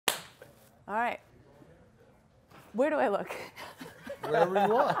All right. Where do I look? Wherever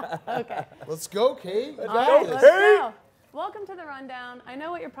you want. Okay. Let's go, Kate. All right, let's go. Welcome to the Rundown. I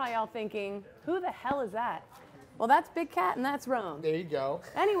know what you're probably all thinking. Who the hell is that? Well, that's Big Cat and that's Rome. There you go.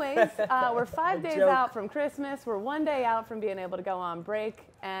 Anyways, we're 5 days out from Christmas. We're 1 day out from being able to go on break.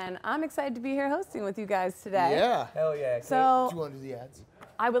 And I'm excited to be here hosting with you guys today. Yeah. Hell yeah. Kate. So, Do you want to do the ads?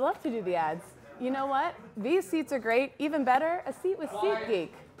 I would love to do the ads. You know what? These seats are great. Even better, a seat with SeatGeek.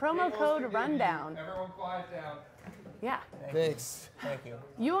 Promo code Rundown. Everyone quiet down. Yeah. Thanks. Thank you.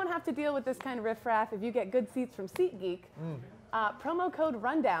 You won't have to deal with this kind of riffraff if you get good seats from SeatGeek. Promo code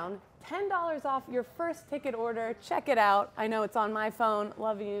Rundown, $10 off your first ticket order. Check it out. I know it's on my phone.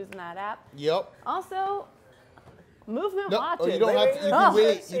 Love using that app. Yep. Also, Movement No, Watches. oh, you don't have to. You Oh, can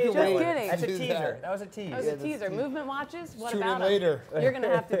wait. just You can wait. kidding. That's a Do teaser. that. That was a tease. That was a teaser. Movement Watches? What Tune in about 'em? later. You're going to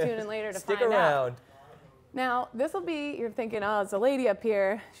have to tune in later to Stick find out. around. Now, this will be, you're thinking, oh, it's a lady up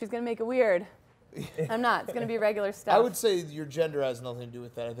here. She's going to make it weird. I'm not. It's going to be regular stuff. I would say your gender has nothing to do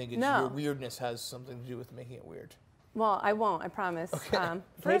with that. I think it's No. your weirdness has something to do with making it weird. Well, I won't. I promise. Okay. Kate's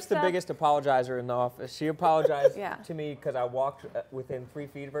First the up, biggest apologizer in the office. She apologized Yeah. to me because I walked within 3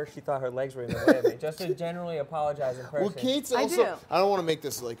 feet of her. She thought her legs were in the way of me. Just a generally apologizing person. Well, Kate's I also. do. I don't want to make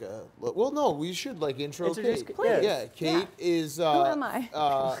this like a. Well, no, we should like intro Introduce Kate. Kate. Yeah, Kate is. Who am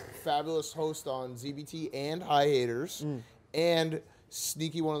I? Fabulous host on ZBT and High Haters, and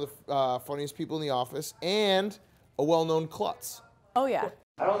sneaky one of the funniest people in the office, and a well-known klutz. oh, yeah.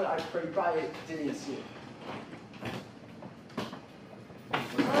 I probably didn't even see it.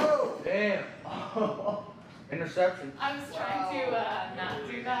 Damn. Interception. I was trying to not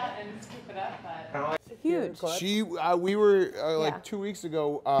do that and scoop it up, but huge. We were like Yeah. 2 weeks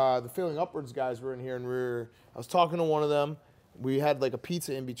ago. The Feeling Upwards guys were in here, and I was talking to one of them. We had like a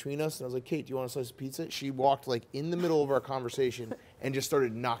pizza in between us, and I was like, "Kate, do you want a slice of pizza?" She walked like in the middle of our conversation and just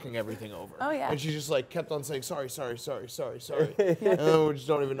started knocking everything over. Oh, yeah. And she just like kept on saying, "Sorry, sorry, sorry, sorry, sorry," and then we just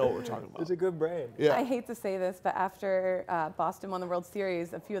don't even know what we're talking about. It's a good brand. Yeah. I hate to say this, but after Boston won the World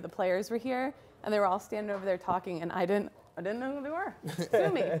Series, a few of the players were here, and they were all standing over there talking, and I didn't know who they were. Sue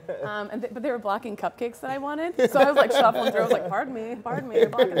me. But they were blocking cupcakes that I wanted, so I was like shuffling through. I was like, pardon me, you're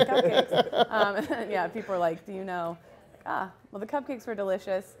blocking the cupcakes. And then, yeah, people were like, do you know? Well, the cupcakes were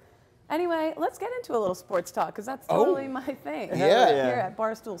delicious. Anyway, let's get into a little sports talk, because that's totally my thing. Yeah. Here at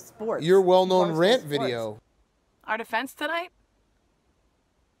Barstool Sports. Your well-known Barstool rant Sports. video. Our defense tonight?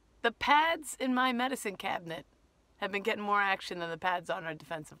 The pads in my medicine cabinet have been getting more action than the pads on our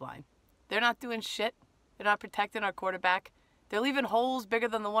defensive line. They're not doing shit. They're not protecting our quarterback. They're leaving holes bigger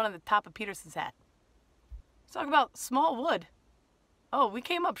than the one on the top of Peterson's hat. Let's talk about small wood. Oh, we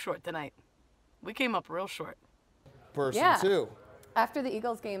came up short tonight. We came up real short. Person Yeah. too. After the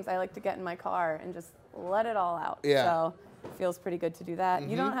Eagles games, I like to get in my car and just let it all out. Yeah. So it feels pretty good to do that.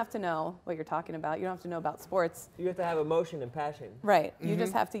 You don't have to know what you're talking about. You don't have to know about sports. You have to have emotion and passion. Right. You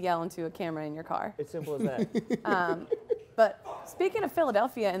just have to yell into a camera in your car. It's simple as that. But speaking of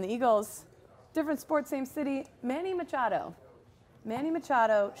Philadelphia and the Eagles, different sport, same city, Manny Machado. Manny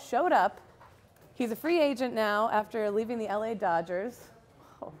Machado showed up. He's a free agent now after leaving the LA Dodgers.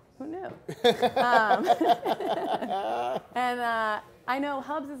 Oh, who knew? And I know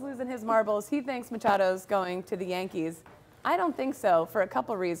Hubs is losing his marbles. He thinks Machado's going to the Yankees. I don't think so for a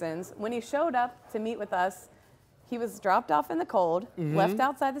couple reasons. When he showed up to meet with us, he was dropped off in the cold, left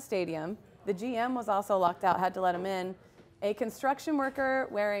outside the stadium. The GM was also locked out, had to let him in. A construction worker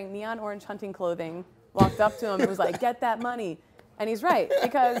wearing neon orange hunting clothing walked up to him and was like, "Get that money." And he's right,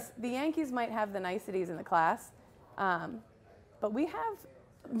 because the Yankees might have the niceties in the class, but we have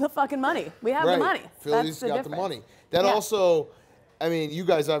the fucking money. We have the money. Philly's That's got the money. That also, I mean, you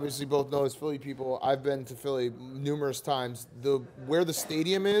guys obviously both know as Philly people. I've been to Philly numerous times. Where the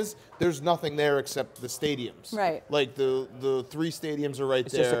stadium is, there's nothing there except the stadiums. Right. Like the 3 stadiums are right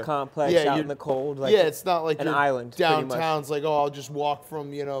It's there. just a complex out in the cold. Like it's not like an you're island, pretty much. downtown's like, oh, I'll just walk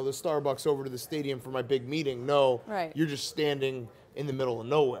from the Starbucks over to the stadium for my big meeting. No, Right. You're just standing in the middle of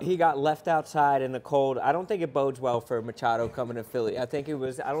nowhere. He got left outside in the cold. I don't think it bodes well for Machado coming to Philly. I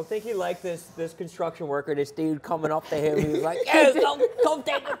don't think he liked this construction worker, this dude coming up to him. He was like, "Yeah, come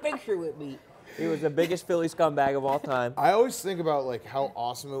take a picture with me." He was the biggest Philly scumbag of all time. I always think about like how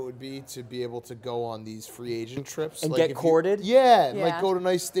awesome it would be to be able to go on these free agent trips And like get if courted? And like Yeah. go to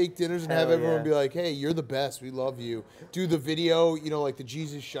nice steak dinners and have Hell everyone yeah. be like, "Hey, you're the best. We love you." Do the video, like the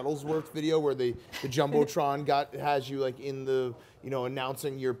Jesus Shuttlesworth video where the jumbotron has you like in the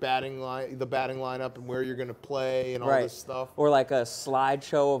announcing your the batting lineup and where you're gonna play and all this stuff. Or like a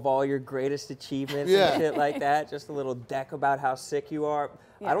slideshow of all your greatest achievements Yeah. and shit like that. Just a little deck about how sick you are.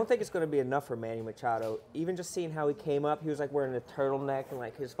 I don't think it's going to be enough for Manny Machado. Even just seeing how he came up, he was like wearing a turtleneck and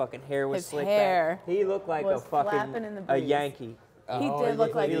like his fucking hair was slicked back. He looked like a fucking a Yankee. He did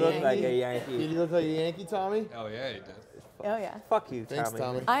look like a Yankee. He looked like a Yankee. Did he look like a Yankee, Tommy? Oh yeah, he did. Oh yeah. Fuck you, Thanks,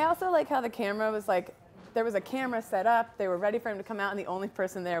 Tommy. I also like how the camera was like, there was a camera set up. They were ready for him to come out, and the only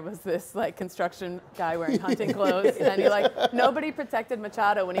person there was this like construction guy wearing hunting clothes. And he like nobody protected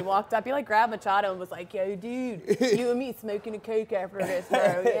Machado when he walked up. He like grabbed Machado and was like, "Yo, dude, you and me smoking a coke after this,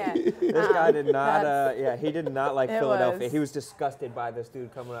 bro." Yeah. This guy did not. He did not like Philadelphia. He was disgusted by this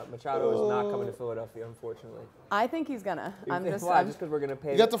dude coming up. Machado is not coming to Philadelphia, unfortunately. I think he's gonna. Just because we're gonna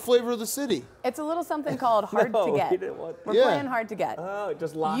pay. You got the flavor of the city. It's a little something called hard to get. We're playing hard to get. Oh,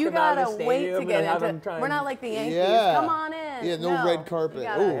 just lock you him out of the gotta wait to get into. We're not like the Yankees. Come on in. Yeah, no red carpet.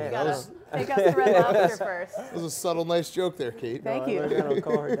 You gotta take us to Red Lobster first. That was a subtle, nice joke there, Kate. Thank you.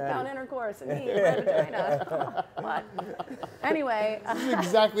 Down intercourse and me, red vagina. What? Anyway. This is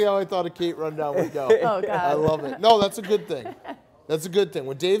exactly how I thought a Kate rundown would go. Oh, God. I love it. No, that's a good thing. That's a good thing.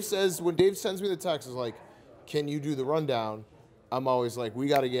 When Dave sends me the text, is like, can you do the rundown? I'm always like, we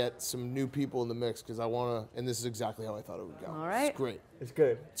got to get some new people in the mix because I want to, and this is exactly how I thought it would go. All right. It's great. It's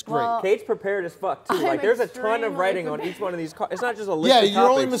good. It's great. Well, Kate's prepared as fuck, too. Like, there's a ton of writing on each one of these cards. It's not just a list of topics. Yeah, your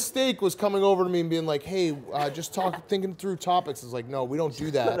only mistake was coming over to me and being like, hey, just thinking through topics. It's like, no, we don't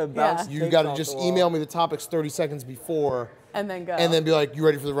do that. You got to just email me the topics 30 seconds before. And then go. And then be like, you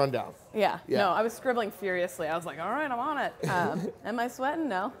ready for the rundown? Yeah. No, I was scribbling furiously. I was like, all right, I'm on it. Am I sweating?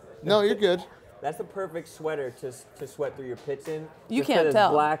 No. No, you're good. That's the perfect sweater to sweat through your pits in. You can't tell.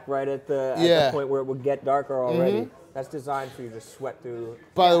 It's black right at the point where it would get darker already. That's designed for you to sweat through.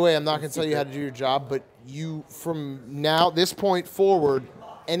 By the way, I'm not going to tell you how to do your job, but you, from this point forward,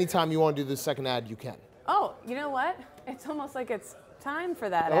 anytime you want to do the second ad, you can. Oh, you know what? It's almost like it's time for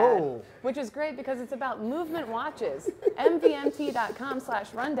that ad, which is great because it's about movement watches.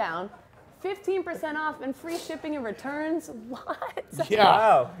 mvmt.com/rundown. 15% off and free shipping and returns. What? Yeah,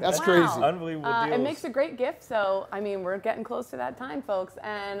 wow. That's crazy. Unbelievable deals. It makes a great gift. So, I mean, we're getting close to that time, folks.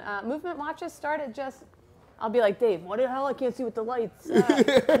 And movement watches start at just, I'll be like, Dave, what the hell? I can't see with the lights.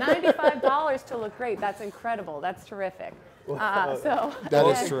 $95 to look great. That's incredible. That's terrific. That is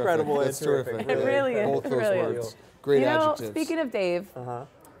terrific. Incredible. That's terrific. It really is. Both it those really words. is. Great you know, adjectives. Speaking of Dave,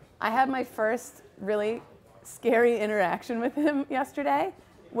 I had my first really scary interaction with him yesterday,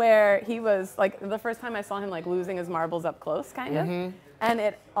 where he was like, the first time I saw him like losing his marbles up close, kind of. And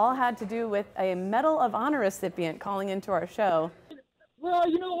it all had to do with a Medal of Honor recipient calling into our show. Well,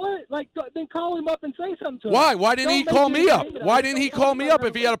 you know what? Like, then call him up and say something to him. Why? Why didn't he call me up? Why didn't he call me up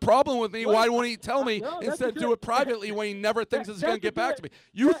if he had a problem with me? Why wouldn't he tell me instead do it privately when he never thinks it's going to get back to me?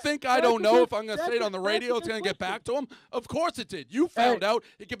 You think I don't know if I'm going to say it on the radio it's going to get back to him? Of course it did. You found out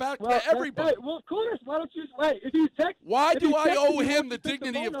it get back to everybody. Well, of course. Why don't you wait? If you text, why do I owe him the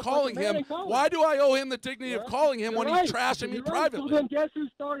dignity of calling him? Why do I owe him the dignity of calling him when he's trashing me privately? So then guess who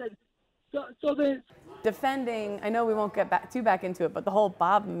started? So then. Defending, I know we won't get back into it, but the whole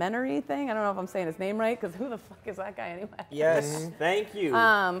Bob Menery thing, I don't know if I'm saying his name right, because who the fuck is that guy anyway? Yes, thank you.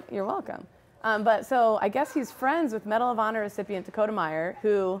 You're welcome. But so I guess he's friends with Medal of Honor recipient Dakota Meyer,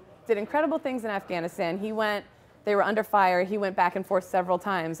 who did incredible things in Afghanistan. They were under fire. He went back and forth several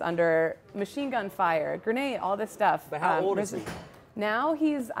times under machine gun fire, grenade, all this stuff. But how old is he? Now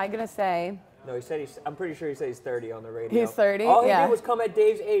he's, I'm going to say, no, he said I'm pretty sure he said he's 30 on the radio. He's 30, All he did was come at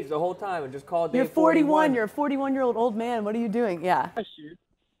Dave's age the whole time and just call Dave You're 41. You're a 41-year-old old man. What are you doing? Yeah.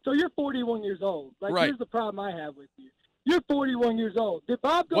 So you're 41 years old. Like, here's the problem I have with you. You're 41 years old. Did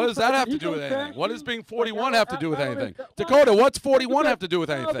Bob go what does that have to do with anything? What does being 41 have to do with anything? Dakota, what's 41 have to do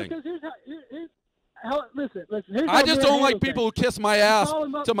with anything? Because listen. I just don't like people who kiss my ass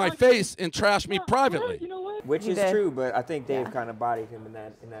to my face and trash me privately. You know what? Which is true, but I think Dave kind of bodied him in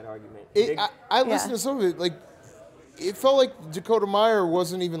that argument. I listened to some of it. Like, it felt like Dakota Meyer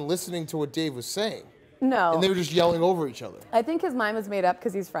wasn't even listening to what Dave was saying. No. And they were just yelling over each other. I think his mind was made up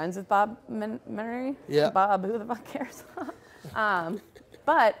because he's friends with Bob Menery. Yeah. Bob, who the fuck cares?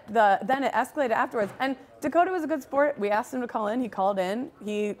 But then it escalated afterwards. And Dakota was a good sport. We asked him to call in. He called in.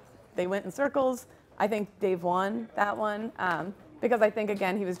 They went in circles. I think Dave won that one because I think,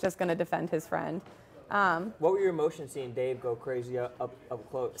 again, he was just going to defend his friend. What were your emotions seeing Dave go crazy up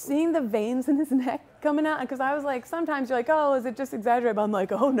close? Seeing the veins in his neck coming out, because I was like, sometimes you're like, oh, is it just exaggerated? But I'm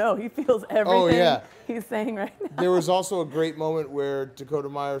like, oh no, he feels everything he's saying right now. There was also a great moment where Dakota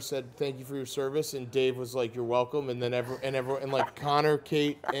Meyer said, thank you for your service, and Dave was like, you're welcome, and then everyone, like Connor,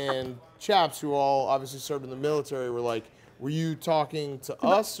 Kate, and Chaps, who all obviously served in the military, were like, were you talking to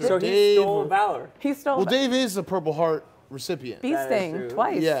us or Dave? He stole valor. He stole. Well, Dave is a Purple Heart recipient. Bee sting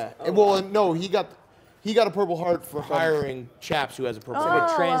twice. Yeah. Oh, well, no, he got he got a Purple Heart for hiring chaps who has a Purple Heart.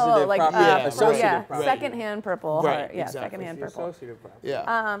 Like a transitive property. Associative property. Secondhand purple. Right, Heart. Yeah, exactly. secondhand purple. Associative property.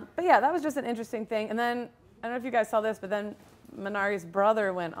 Yeah. But yeah, that was just an interesting thing. And then I don't know if you guys saw this, but then Menery's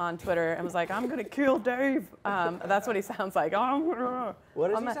brother went on Twitter and was like, "I'm gonna kill Dave." That's what he sounds like.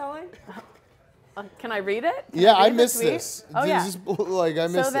 What does he sound like? Can I read it? Yeah, I missed tweet? this. Oh, yeah. Like, I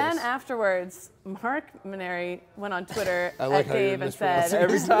missed this. So then afterwards, Mark Menery went on Twitter I like at how you're Dave and said,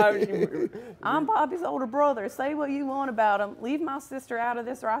 mispronouncing Every time "I'm Bobby's older brother. Say what you want about him. Leave my sister out of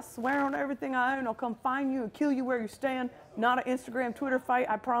this, or I swear on everything I own, I'll come find you and kill you where you stand. Not an Instagram, Twitter fight.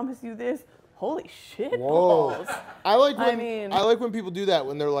 I promise you this." Holy shit balls. I like when people do that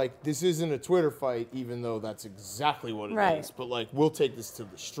when they're like, this isn't a Twitter fight, even though that's exactly what it is. But like, we'll take this to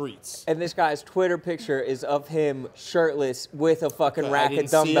the streets. And this guy's Twitter picture is of him shirtless with a fucking rack of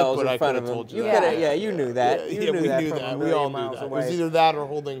dumbbells in front of him. Told you Yeah, you knew that. Yeah, You knew we that knew from that. a We all million knew miles that. It away. was either that or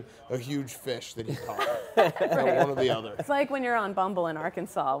holding a huge fish that he caught. One or the other. It's like when you're on Bumble in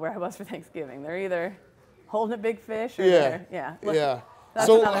Arkansas, where I was for Thanksgiving. They're either holding a big fish or Yeah. That's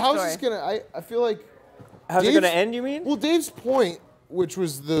So another how's story. this gonna? I feel like. How's it going to end, you mean? Well, Dave's point, which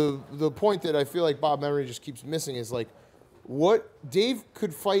was the point that I feel like Bob Menery just keeps missing, is like, what Dave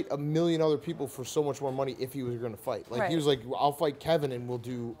could fight a million other people for so much more money if he was going to fight. Like he was like, I'll fight Kevin and we'll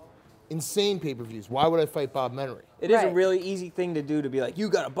do insane pay-per-views. Why would I fight Bob Menery? It is a really easy thing to do to be like, you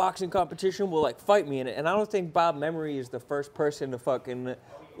got a boxing competition, well, like, fight me in it. And I don't think Bob Menery is the first person to fucking,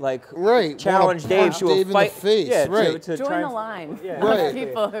 like, challenge Dave to a fight. In the face. Yeah, to join the line. Yeah. Right.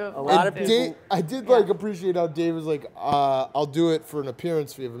 People who a lot of people. Dave, I did like appreciate how Dave was like, I'll do it for an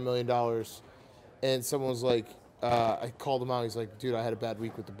appearance fee of $1 million. And someone was like, I called him out. He's like, dude, I had a bad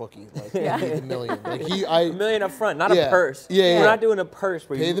week with the bookie. Like, pay the $1 million. Like $1 million up front, not a purse. Yeah. We're not doing a purse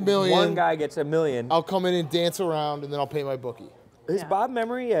where Pay the $1 million. One guy gets $1 million. I'll come in and dance around, and then I'll pay my bookie. Is Bob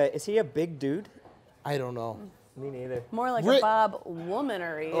Menery, is he a big dude? I don't know. Me neither. more like a Bob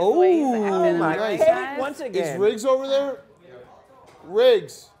Womanery is the way he's acting. my Right, God. guys? Once again. Is Riggs over there?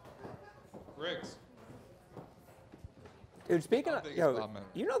 Riggs. Dude, speaking of,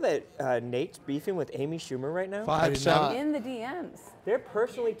 you know that Nate's beefing with Amy Schumer right now? 5'7". In the DMs. They're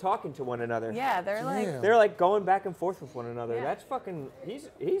personally talking to one another. Yeah, they're like, They're like going back and forth with one another. Yeah. That's fucking. He's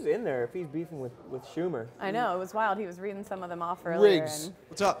in there if he's beefing with Schumer. I know, it was wild. He was reading some of them off earlier. Riggs. And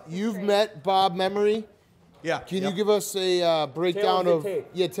What's up? You've met Bob Menery. Yeah. Can you give us a breakdown Tail of of the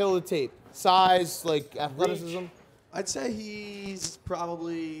tape. tail of the tape? Size, like athleticism. I'd say he's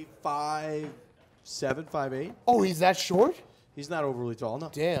probably 5'7", 5'8". Oh, he's that short? He's not overly tall, no.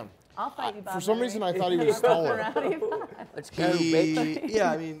 Damn. I'll fight you, Bob For some Menery. reason, I thought he was taller. Let's go, bitch.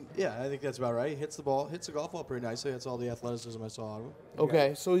 Yeah, I think that's about right. He hits the golf ball pretty nicely. That's all the athleticism I saw out of him.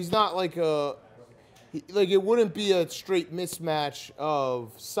 Okay, so he's not like it wouldn't be a straight mismatch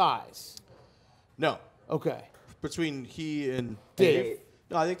of size. No. Okay. Between he and Dave.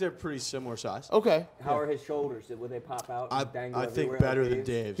 No, I think they're pretty similar size. Okay. How are his shoulders? Would they pop out? I and dangle think everywhere better like than Dave's?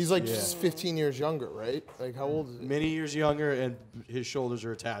 Dave's. He's like just 15 years younger, right? Like how old is he? many years younger, and his shoulders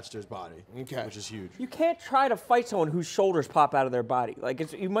are attached to his body, Okay. which is huge. You can't try to fight someone whose shoulders pop out of their body.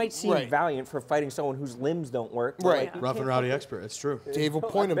 Like you might seem Right. valiant for fighting someone whose limbs don't work. but, Right. like, you Rough can't and rowdy fucking- expert. It's true. Dave will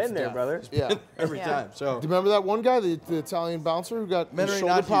point him I've to been there, death. brother. Yeah. Every Yeah. time. So Do you remember that one guy, the Italian bouncer who got his Menery shoulder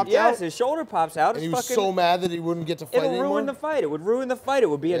not popped huge. Yes, out? his shoulder pops out. And It's he was fucking, so mad that he wouldn't get to fight it'll anymore. ruin the fight. It would ruin the fight. It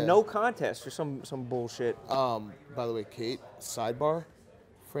would be a Yeah. no contest or some bullshit. By the way, Kate, sidebar,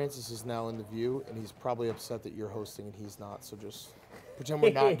 Francis is now in the View, and he's probably upset that you're hosting and he's not, so just pretend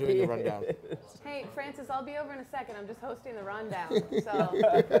we're not doing the rundown. Hey, Francis, I'll be over in a second. I'm just hosting the rundown. So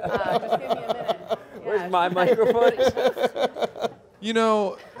just give me a minute. Where's Yeah. my microphone? You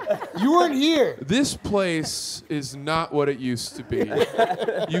know, You weren't here. this place is not what it used to be.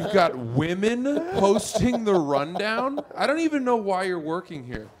 You've got women hosting the rundown. I don't even know why you're working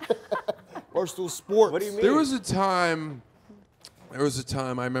here. Barstool Sports. What do you mean? There was a time I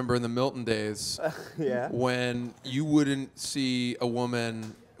remember in the Milton days Yeah. when you wouldn't see a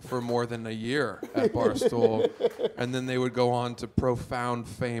woman for more than a year at Barstool, and then they would go on to profound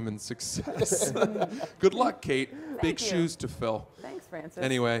fame and success. Good luck, Kate. Big you. shoes to fill. Thanks, Francis.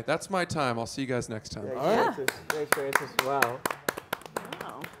 Anyway, that's my time. I'll see you guys next time. Thanks, Francis. Wow.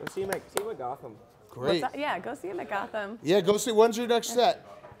 Wow. Go see him at Gotham. Great. What's that? Yeah, go see him at Gotham. Yeah, go see. When's your next set?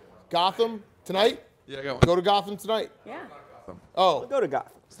 Gotham tonight? Yeah, I got one. Go to Gotham tonight. Yeah. Oh, Go to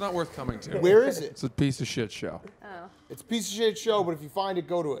Gotham. It's not worth coming to. where is it? It's a piece of shit show. Oh. It's a piece of shit show, but if you find it,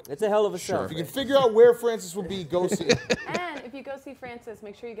 go to it. It's a hell of a Sure. show. If you can figure out where Francis will be, go see it. And if you go see Francis,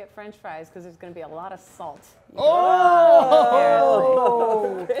 make sure you get French fries because there's going to be a lot of salt. Oh!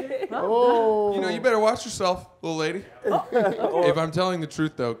 Oh. You know, you better watch yourself, little lady. If I'm telling the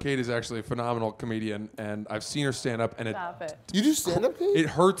truth, though, Kate is actually a phenomenal comedian, and I've seen her stand up, and Stop it. You do stand up, Kate? it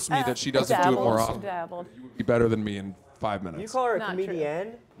hurts me that she doesn't do it more often. Dabbled. You would be better than me in 5 minutes. You call her a Not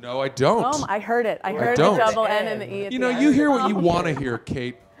comedian? No, I don't. Oh, I heard it. I heard the don't. double N and the E at You the know, end. you hear what you want to hear,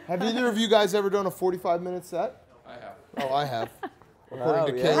 Kate. Have either of you guys ever done a 45-minute set? I have. Oh, I have. Oh,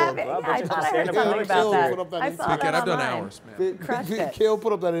 According to yeah. Caleb. Yeah, Well, I but thought I you heard can something stand up about there. that. Put up that I Instagram. saw Kate, that I've done online. hours, man. Crushed it. Kale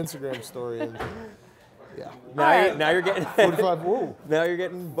put up that Instagram story. And, yeah. Now you're getting 45. Whoa. now you're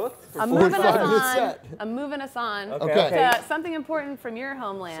getting booked for I'm moving 45-minute us on. set. I'm moving us on Okay. to something important from your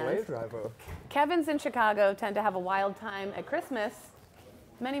homeland. slave driver. Kevins in Chicago tend to have a wild time at Christmas.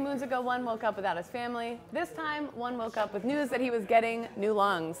 Many moons ago, one woke up without his family. This time, one woke up with news that he was getting new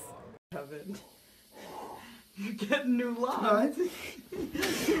lungs. Kevin, you're getting new lungs.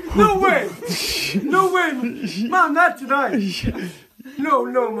 No way! No way! Mom, not tonight! No,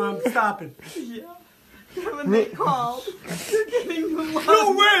 Mom, stop it. Yeah. Kevin, they called. You're getting new lungs.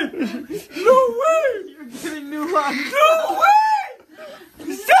 No way! No way! You're getting new lungs. No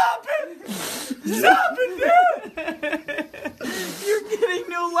way! Stop it! Stop it, Dad! You're getting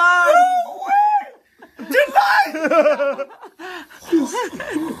new lungs. No way! Tonight!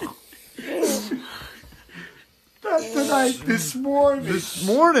 Not tonight. This morning. This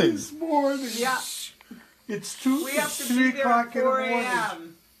morning? This morning. Yeah. It's 2 We have to 3 be there o'clock at in the 4 morning.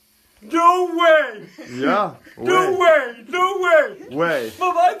 a.m. No way! Yeah. No way! No way! Way.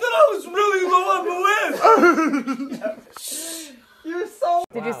 Mom, I thought I was really low on the list! You're so...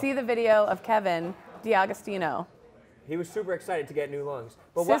 Did you see the video of Kevin DiAgostino? He was super excited to get new lungs.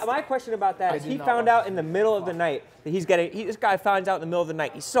 But Sister- my question about that is did he not found watch out in the middle of the night that he's getting, this guy finds out in the middle of the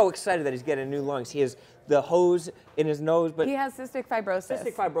night. He's so excited that he's getting new lungs. He has the hose in his nose, but He has cystic fibrosis.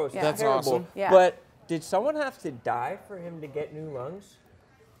 cystic fibrosis. Yeah. That's terrible. awesome. Yeah. But did someone have to die for him to get new lungs?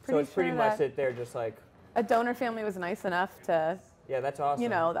 So Pretty it's pretty sure much that- that they're just like, A donor family was nice enough to, yeah, that's awesome. you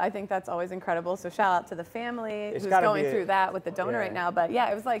know, I think that's always incredible. So shout out to the family It's who's gotta going be a- through that with the donor yeah. right now. But yeah,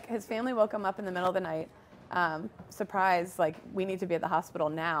 it was like his family woke him up in the middle of the night. Surprise, like, we need to be at the hospital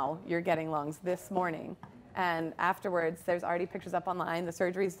now. You're getting lungs this morning. And afterwards, there's already pictures up online. The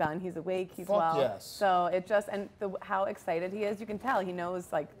surgery's done. He's awake. He's Fuck well. yes. So it just, and how excited he is, you can tell. He knows,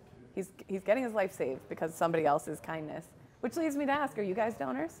 like, he's getting his life saved because of somebody else's kindness. Which leads me to ask, are you guys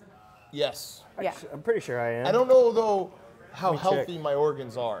donors? Yes. Yeah. I'm pretty sure I am. I don't know, though, how me check. healthy my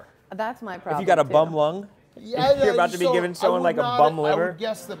organs are. That's my problem. If you got a too. bum lung, Yeah, You're about to be giving someone like a bum I liver? would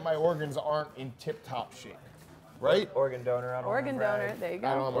guess that my organs aren't in tip-top shape, right? organ donor. I don't Organ wanna donor, brag. there you I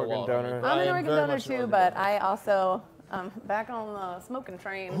don't go. have a Organ wallet. donor. I'm I an am organ very donor much an too, organ but donor. I also, back on the smoking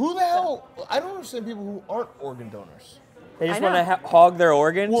train. Who the hell? I don't understand people who aren't organ donors. They just I want to know. hog their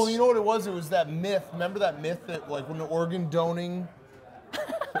organs. Well, you know what it was? It was that myth. Remember that myth that, like, when the organ donating,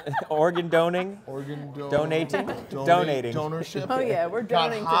 organ donating. Donating? Donating. donorship. Oh yeah, we're got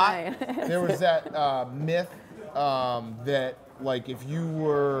donating hot. tonight. There was that myth that, like, if you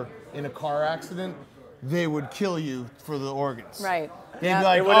were in a car accident, they would kill you for the organs. Right. They'd Yeah. be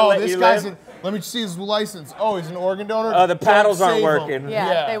like, They wouldn't oh, let this you guy's live? an, let me see his license. Oh, he's an organ donor. Oh, the Don't paddles aren't save him. working.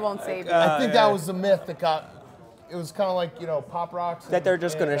 Yeah, they won't save you. I think that was the myth that got. It was kind of like, you know, Pop Rocks. That they're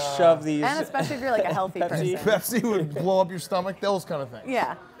just going to shove these. And especially if you're like a healthy person. Pepsi would blow up your stomach. Those kind of things.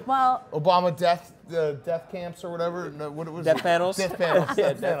 Yeah. Well, Obama death camps or whatever. No, what was Death it? panels? Death panels. Yeah,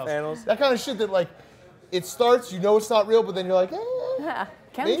 death death panels. That kind of shit that, like, it starts, you know it's not real, but then you're like, yeah.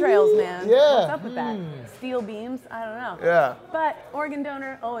 Maybe, Chemtrails, man. yeah. What's up with that? Steel beams? I don't know. yeah. But organ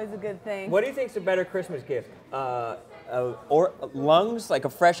donor, always a good thing. What do you think's a better Christmas gift? Or lungs, like a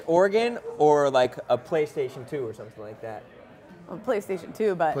fresh organ, or like a PlayStation 2 or something like that? Well, PlayStation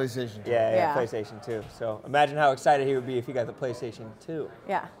 2, but PlayStation 2. Yeah, Yeah. PlayStation 2. So imagine how excited he would be if he got the PlayStation 2.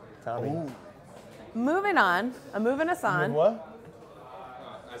 yeah. Tommy. Moving on. I'm moving us on. What?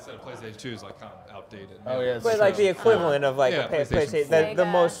 I said PlayStation 2 is like kind of outdated. Oh, yeah. But like the equivalent of like Yeah, a PlayStation PlayStation, the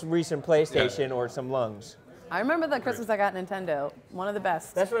Sega. most recent PlayStation or some lungs. I remember the Christmas I got Nintendo. One of the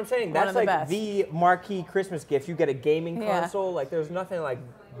best. That's what I'm saying. One That's of the like best. the marquee Christmas gift. You get a gaming Yeah. console. Like there's nothing like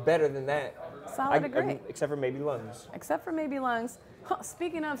better than that. Solid agree. Except for maybe lungs. Except for maybe lungs. Huh,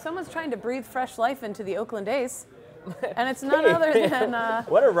 speaking of, someone's trying to breathe fresh life into the Oakland A's. And it's none other than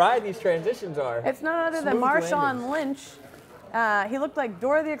What a ride these transitions are. it's none other than Smooth Marshawn landings. Lynch. He looked like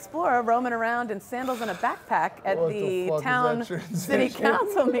Dora the Explorer roaming around in sandals and a backpack at What the the fuck is town that city transition?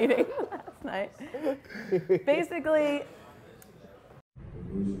 council meeting last night. Basically,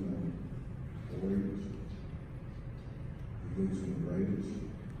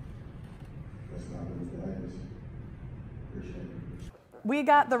 we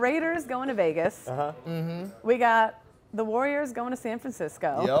got the Raiders going to Vegas. Uh-huh. We got the Warriors going to San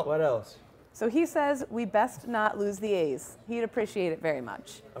Francisco. Yep. What else? So he says we best not lose the A's. He'd appreciate it very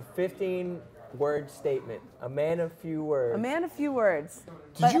much. A 15-word statement. A man of few words. A man of few words.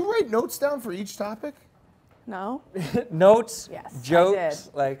 Did you write notes down for each topic? No. Notes, Yes, I jokes,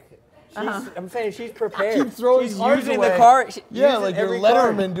 did. like, I'm saying she's prepared. Keep throwing she's cards using away. the card. Yeah, like your every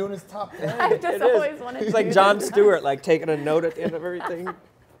Letterman card. doing his top 10. I just It is. always wanted to It's like do Jon that. Stewart, like taking a note at the end of everything.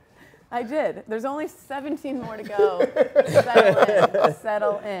 I did. There's only 17 more to go.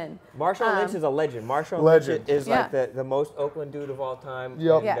 Settle in. Marshawn Lynch is a legend. Marshawn Legend. Lynch is Yeah. like the most Oakland dude of all time.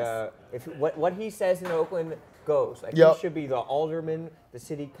 Yep. And, Yes. if what he says in Oakland goes. Like Yep. he should be the alderman, the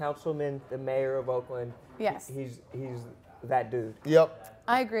city councilman, the mayor of Oakland. Yes. He's that dude. Yep.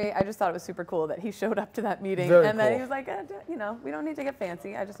 I agree. I just thought it was super cool that he showed up to that meeting Very and then cool. he was like, you know, we don't need to get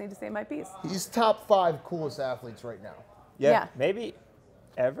fancy. I just need to say my piece. He's top 5 coolest athletes right now. Yeah. Maybe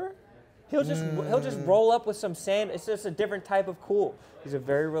ever. He'll just roll up with some sand. It's just a different type of cool. He's a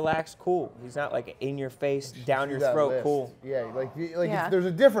very relaxed cool. He's not like in your face, down your That throat list. cool. Yeah, Yeah. there's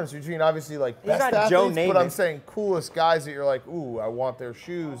a difference between obviously like He's best not Joe athletes, but I'm Namath. saying coolest guys that you're like, ooh, I want their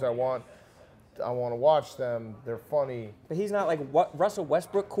shoes. I want to watch them. They're funny. But he's not like what Russell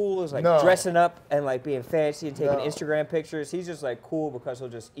Westbrook cool is like No. dressing up and like being fancy and taking No. Instagram pictures. He's just like cool because he'll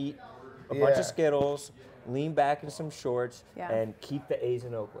just eat a bunch Yeah. of Skittles, lean back in some shorts, Yeah. and keep the A's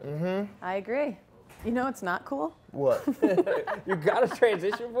in Oakland. I agree. You know it's not cool? What? You got a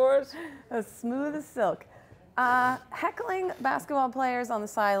transition for us? As smooth as silk. Heckling basketball players on the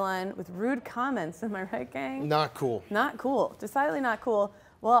sideline with rude comments. Am I right, gang? Not cool. Not cool. Decidedly not cool.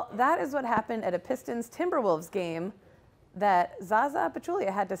 Well, that is what happened at a Pistons-Timberwolves game that Zaza Pachulia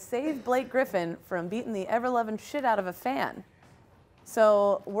had to save Blake Griffin from beating the ever-loving shit out of a fan.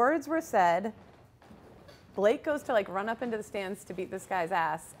 So words were said. Blake goes to like run up into the stands to beat this guy's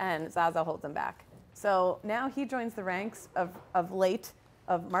ass, and Zaza holds him back. So now he joins the ranks of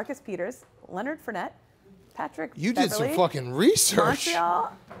Marcus Peters, Leonard Fournette, Patrick You did some Beverley, fucking research.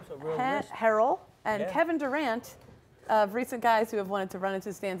 Montreal real list. Harrell, and Yeah. Kevin Durant, of recent guys who have wanted to run into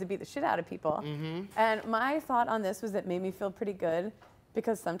the stands and beat the shit out of people. And my thought on this was it made me feel pretty good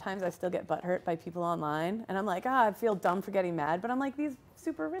because sometimes I still get butthurt by people online, and I'm like, I feel dumb for getting mad, but I'm like, these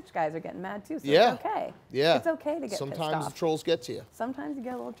super rich guys are getting mad too, so Yeah. it's okay. Yeah. It's okay to get Sometimes pissed the off. trolls get to you. Sometimes you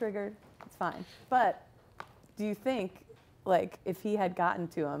get a little triggered. It's fine. But do you think, like, if he had gotten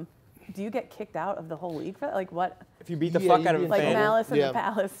to him, do you get kicked out of the whole league for that? Like, what? If you beat the Yeah, fuck out of you'd a be Like fan. Malice in Yeah. the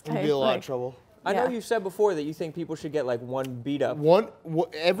Palace You'd type? be in a lot like, of trouble. I know Yeah. you've said before that you think people should get like one beat up.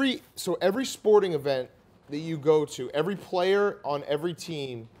 Every sporting event that you go to, every player on every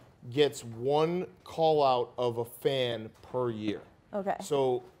team gets one call out of a fan per year. Okay.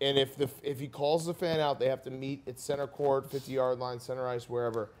 So, and if he calls the fan out, they have to meet at center court, 50-yard line, center ice,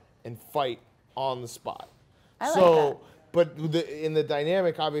 wherever, and fight on the spot. I like So, that. but the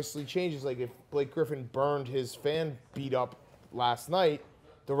dynamic obviously changes. Like if Blake Griffin burned his fan beat up last night,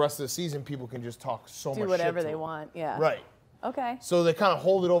 the rest of the season people can just talk so much do shit whatever to they him. want. Yeah. Right. Okay. So they kind of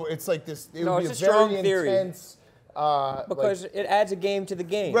hold it over. It's like this. It No, would be it's a a strong very theory. intense. Because it adds a game to the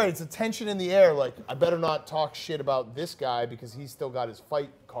game. Right, it's a tension in the air. Like I better not talk shit about this guy because he's still got his fight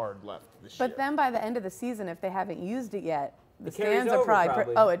card left this year. But then by the end of the season, if they haven't used it yet, the It carries stands are over, probably.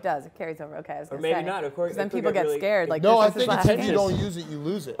 probably. Oh, it does. It carries over. Okay, I was Or gonna maybe say. not, of course, 'Cause then it could people get get really- scared. Like no, I this is his think last it's if you game. don't use it, you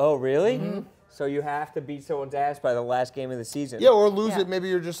lose it. Oh, really? So you have to beat someone's ass by the last game of the season. Yeah, or lose Yeah. it. Maybe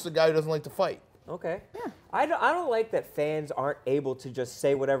you're just a guy who doesn't like to fight. Okay. Yeah. I don't like that fans aren't able to just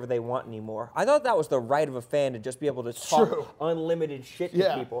say whatever they want anymore. I thought that was the right of a fan to just be able to talk True. unlimited shit to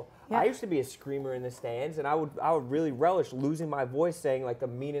Yeah. people. Yeah. I used to be a screamer in the stands, and I would really relish losing my voice saying like the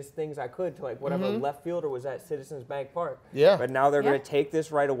meanest things I could to like whatever left fielder was at Citizens Bank Park. Yeah. But now they're Yeah. going to take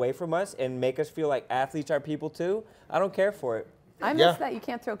this right away from us and make us feel like athletes are people too. I don't care for it. I miss Yeah. that you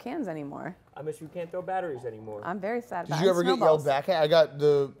can't throw cans anymore. I miss you can't throw batteries anymore. I'm very sad about Did it. you ever get Snowballs. yelled back at? I got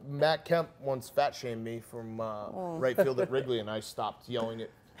the Matt Kemp once fat shamed me from right field at Wrigley, and I stopped yelling at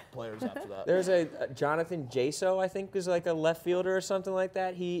players after that. There's a Jonathan Jaso, I think, is like a left fielder or something like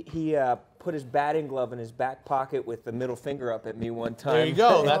that. He put his batting glove in his back pocket with the middle finger up at me one time. There you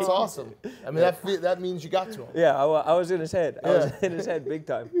go. That's awesome. I mean, that means you got to him. Yeah, I was in his head. I was Yeah. in his head big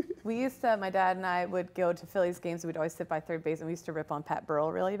time. We used to, my dad and I would go to Phillies games. We'd always sit by third base, and we used to rip on Pat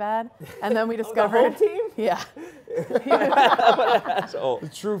Burrell really bad. And then we discovered. whole team? Yeah. Asshole. The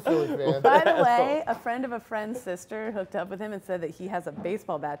true Philly fan. By the way, a friend of a friend's sister hooked up with him and said that he has a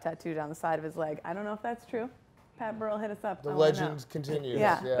baseball bat tattooed on the side of his leg. I don't know if that's true. Pat Burrell hit us up. The I wanna know. legend continues.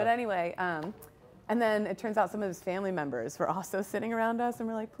 Yeah, but anyway, and then it turns out some of his family members were also sitting around us, and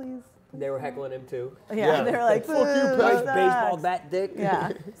we're like, please. They were heckling him too. Yeah, they were like, Fuck you, "Boo, Pat." Nice baseball sucks." bat dick.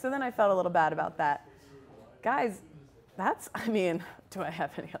 Yeah. So then I felt a little bad about that. Guys, I mean, do I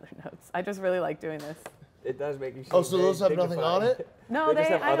have any other notes? I just really like doing this. It does make you. Oh, so those have nothing on it? No, They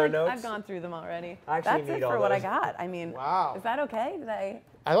just have other notes? I've gone through them already. Actually, That's need it all for what I those. got. I mean, Wow. is that okay? Did I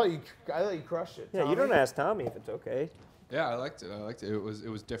thought you crushed it. Yeah, you don't ask Tommy if it's okay. Yeah, I liked it. It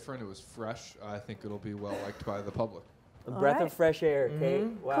was different. It was fresh. I think it'll be well liked by the public. A breath right. of fresh air, Kate.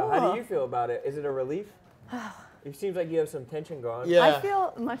 Wow, how Cool. do you feel about it? Is it a relief? It seems like you have some tension going. Yeah. I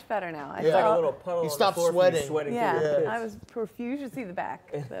feel much better now. I It's like a felt, little puddle. You on stopped the floor sweating. From you sweating yeah, through your I pits. was profused. You should see the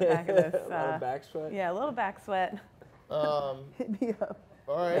back of this. A lot of back sweat. Yeah, a little back sweat. Hit me up.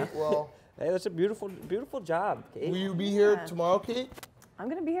 All right. Well, Hey, that's a beautiful, beautiful job, Kate. will you be here Yeah. tomorrow, Kate? I'm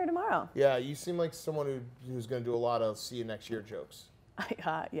gonna be here tomorrow. Yeah. You seem like someone who's going to do a lot of "see you next year" jokes.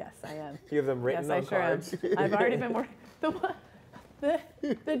 Yes, I am. You have them written Yes, I on sure cards. am. I've already been working.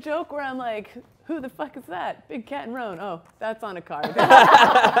 The joke where I'm like, who the fuck is that? Big Cat and Roan. Oh, that's on a card.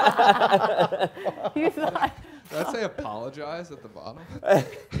 You thought, Did I say apologize at the bottom?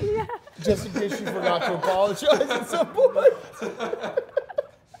 yeah. Just in case you forgot to apologize at some point.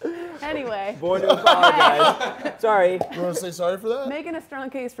 Anyway, Born to apologize. Sorry. You want to say sorry for that? making a strong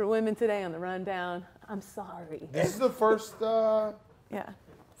case for women today on the rundown. I'm sorry. This is the first Yeah.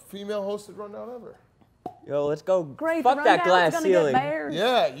 female hosted rundown ever. Yo, let's go. Great. Fuck the that rundown's glass gonna ceiling. Get bears.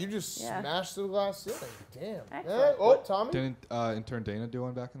 Yeah, you just Yeah. smashed through the glass ceiling. Damn. Excellent. Yeah. Oh, Tommy? Didn't intern Dana do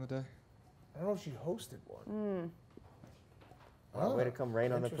one back in the day? I don't know if she hosted one. Wow, way to come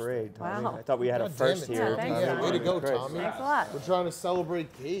rain on the Interesting. parade, Tommy. Wow. I thought we had a God damn first it, here. Yeah, thanks, Yeah, Tommy. way to go, Christ. Tommy. Thanks a lot. We're trying to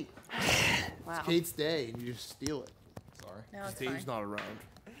celebrate Kate. Wow. It's Kate's day, and you just steal it. Sorry. No, it's Dave's fine. not around.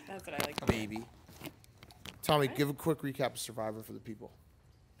 That's what I like. Baby. Tommy, give a quick recap of Survivor for the people.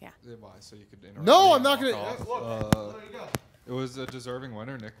 Yeah, why? So you could interrupt No, me I'm and not walk gonna. off. There you go. It was a deserving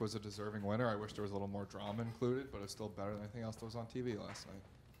winner. Nick was a deserving winner. I wish there was a little more drama included, but it's still better than anything else that was on TV last night.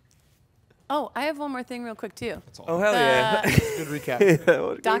 Oh, I have one more thing real quick too. That's all. Oh, hell yeah. Good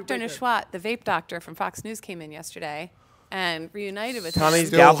recap. Dr. Nashwat, the vape doctor from Fox News, came in yesterday and reunited with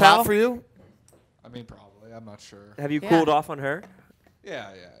Tommy's him. gal Still hot pal? for you? I mean, probably. I'm not sure. Have you Yeah. cooled off on her?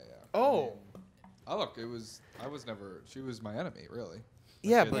 Yeah. Oh. Look, I was never. She was my enemy, really. Yeah,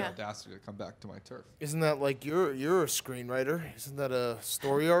 She had but the audacity to come back to my turf. isn't that like you're a screenwriter? Isn't that a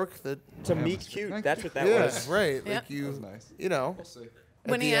story arc that? To Yeah, meet that's cute. good. That's what that Yeah, was. right. Yep. Like That you, was nice. you know. We'll see.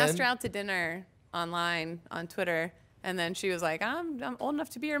 When at he the asked end- her out to dinner online on Twitter, and then she was like, I'm old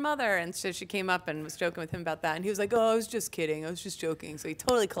enough to be your mother. And so she came up and was joking with him about that. And he was like, oh, I was just kidding. I was just joking. So he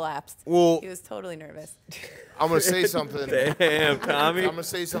totally collapsed. Well, He was totally nervous. I'm gonna say something. Damn, Tommy. I'm gonna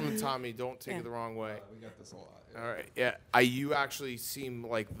say something, Tommy. Don't take it the wrong way. We got this a lot. All right. Yeah. You actually seem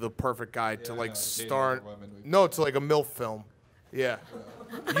like the perfect guy to like dating star. other women, we- No, to like a MILF film. Yeah.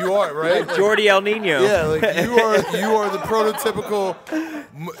 You are right. Like, Jordi El Nino. yeah, like you are the prototypical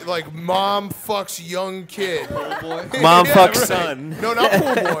like mom fucks young kid. Mom Yeah, fucks right. son. No, not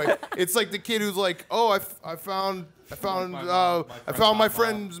pool boy. It's like the kid who's like, oh, I found my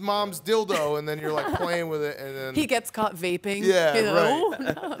friend's mom's dildo, and then you're like playing with it, and then He gets caught vaping. Yeah, He's like, right. "Oh,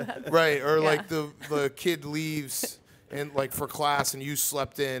 no, that's-" right, or Yeah. like the kid leaves and like for class, and you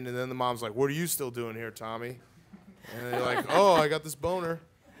slept in, and then the mom's like, what are you still doing here, Tommy? And then you're like, oh, I got this boner,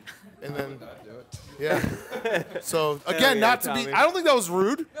 and then yeah. So again, yeah, not to be. Tommy. I don't think that was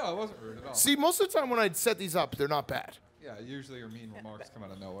rude. No, it wasn't rude at all. See, most of the time when I set these up, they're not bad. Yeah, usually your mean remarks come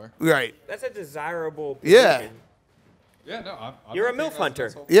out of nowhere. Right. That's a desirable Yeah. position. Yeah, no, I'm You're a not MILF taking that as an hunter.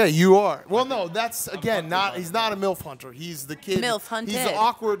 insult. Yeah, you are. Well, no, that's again not. He's not a MILF hunter. He's the kid. MILF He's hunted. the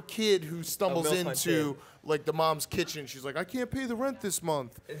awkward kid who stumbles MILF into hunted. like the mom's kitchen. She's like, I can't pay the rent this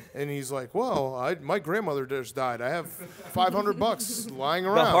month, and he's like, well, my grandmother just died. I have $500 lying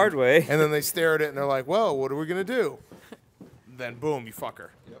around. hard way. And then they stare at it and they're like, well, what are we gonna do? Then boom, you fuck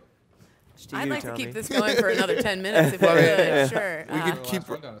her. I'd like to Tommy. keep this going for another 10 minutes if we Well, could. yeah. Sure. We could The keep. last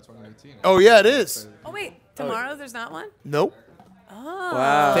rundown of 2018. Oh yeah, it is. Oh, wait. Tomorrow there's not one? Nope. Oh.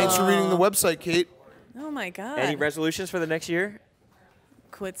 Wow. Thanks for reading the website, Kate. Oh, my God. Any resolutions for the next year?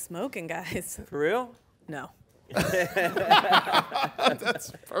 Quit smoking, guys. For real? No.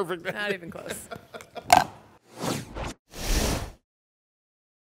 That's perfect. Not even close.